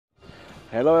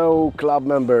Hello club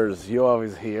members, Yoav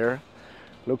is here.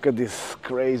 Look at this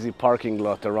crazy parking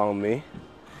lot around me.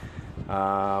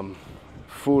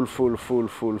 Full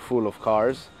of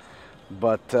cars.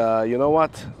 But you know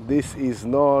what? This is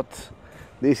not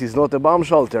a bomb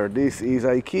shelter. This is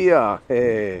IKEA.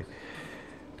 Hey.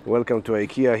 Welcome to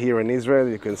IKEA here in Israel.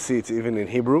 You can see it's even in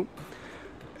Hebrew.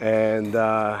 And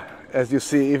as you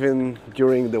see, even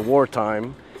during the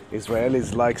wartime,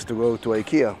 Israelis likes to go to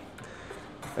IKEA.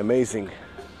 Amazing.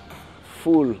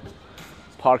 Full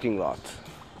parking lot.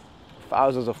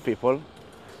 Thousands of people,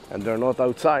 and they're not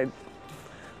outside.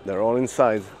 They're all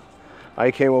inside. I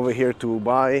came over here to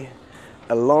buy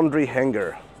a laundry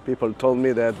hanger. People told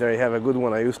me that they have a good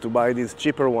one. I used to buy these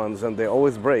cheaper ones and they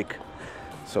always break.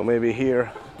 So maybe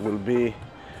here will be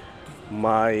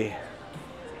my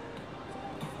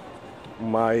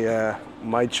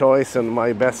choice and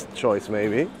my best choice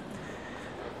maybe.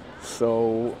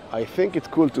 So I think it's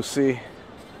cool to see.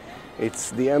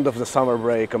 It's the end of the summer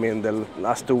break, I mean the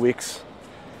last 2 weeks,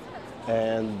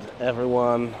 and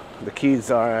everyone, the kids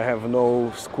have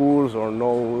no schools or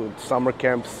no summer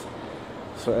camps,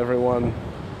 so everyone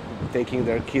taking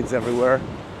their kids everywhere.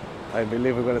 I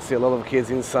believe we're going to see a lot of kids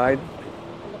inside,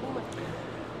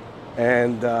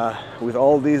 and with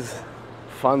all these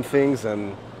fun things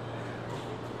and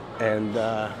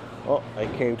oh, I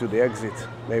came to the exit.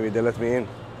 Maybe they let me in.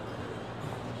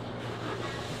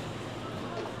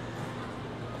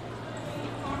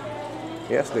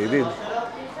 Yes, they did.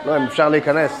 No, אפשר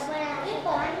להיכנס.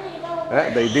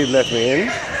 They did let me in.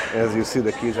 As you see,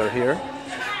 the kids are here.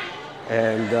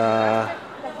 And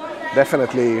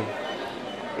definitely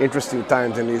interesting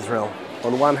times in Israel.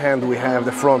 On one hand, we have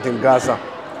the front in Gaza.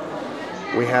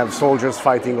 We have soldiers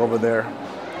fighting over there.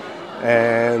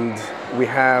 And we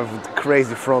have the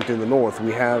crazy front in the north.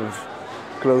 We have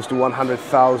close to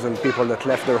 100,000 people that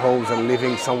left their homes and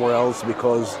living somewhere else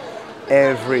because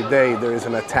every day there is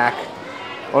an attack.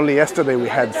 Only yesterday we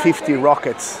had 50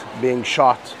 rockets being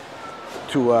shot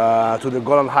to the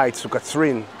Golan Heights, to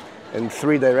Katzrin, and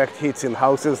 3 direct hits in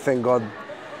houses. Thank God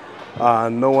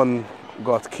no one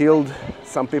got killed.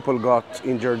 Some people got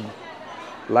injured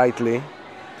lightly.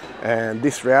 And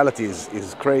this reality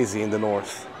is crazy in the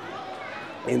north.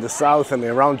 In the south and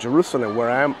around Jerusalem,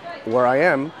 where I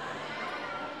am,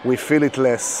 we feel it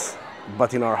less,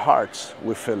 but in our hearts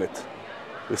we feel it.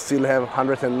 We still have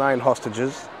 109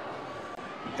 hostages.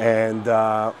 And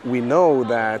we know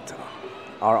that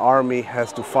our army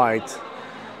has to fight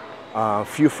a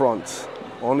few fronts.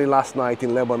 Only last night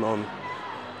in Lebanon,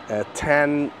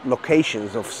 10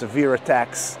 locations of severe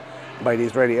attacks by the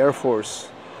Israeli Air Force.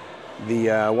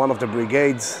 One of the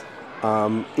brigades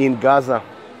in Gaza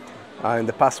in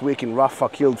the past week in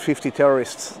Rafah killed 50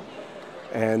 terrorists.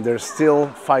 And they're still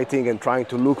fighting and trying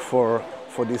to look for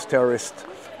these terrorists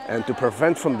and to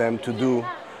prevent from them to do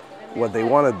what they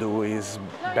want to do, is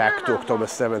back to October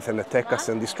 7th and attack us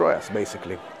and destroy us,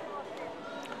 basically.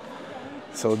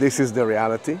 So this is the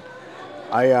reality.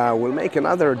 I will make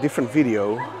another different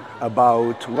video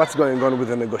about what's going on with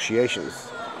the negotiations.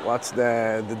 What's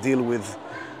the deal with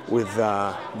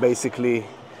basically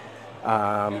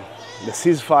the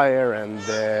ceasefire and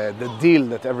the deal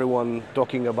that everyone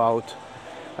talking about.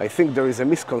 I think there is a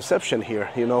misconception here.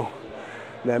 You know,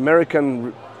 the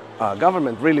American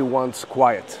government really wants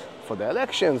quiet for the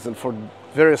elections and for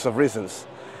various of reasons,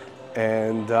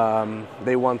 and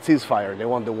they want ceasefire. They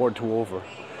want the war to be over.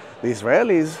 The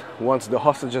Israelis want the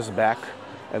hostages back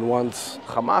and wants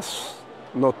Hamas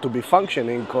not to be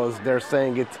functioning because they're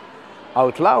saying it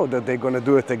out loud that they're going to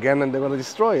do it again and they're going to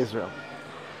destroy Israel.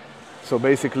 So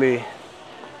basically,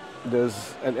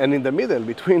 and in the middle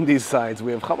between these sides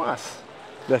we have Hamas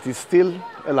that is still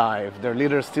alive. Their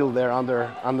leader is still there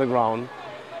underground.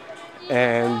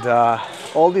 And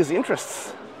all these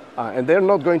interests, and they're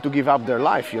not going to give up their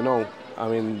life, you know. I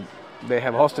mean, they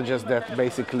have hostages that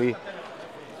basically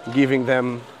giving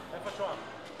them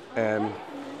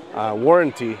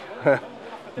warranty,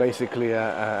 basically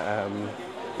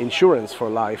insurance for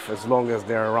life as long as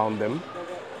they're around them.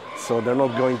 So they're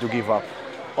not going to give up.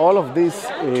 All of this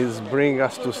is bringing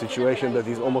us to a situation that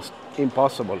is almost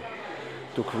impossible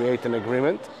to create an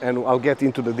agreement. And I'll get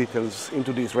into the details,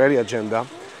 into the Israeli agenda,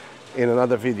 in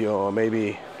another video,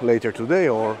 maybe later today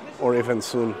or even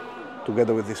soon,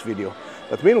 together with this video.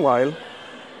 But meanwhile,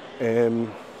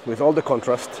 with all the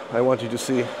contrast, I want you to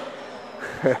see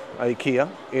IKEA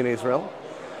in Israel.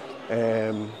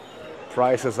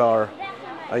 Prices are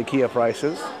IKEA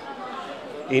prices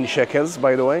in shekels,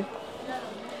 by the way.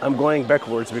 I'm going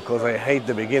backwards because I hate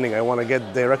the beginning. I want to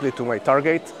get directly to my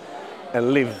target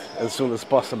and leave as soon as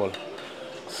possible.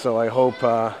 So I hope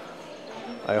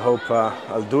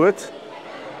I'll do it.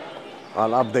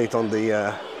 I'll update on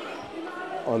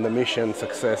the mission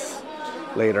success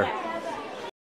later.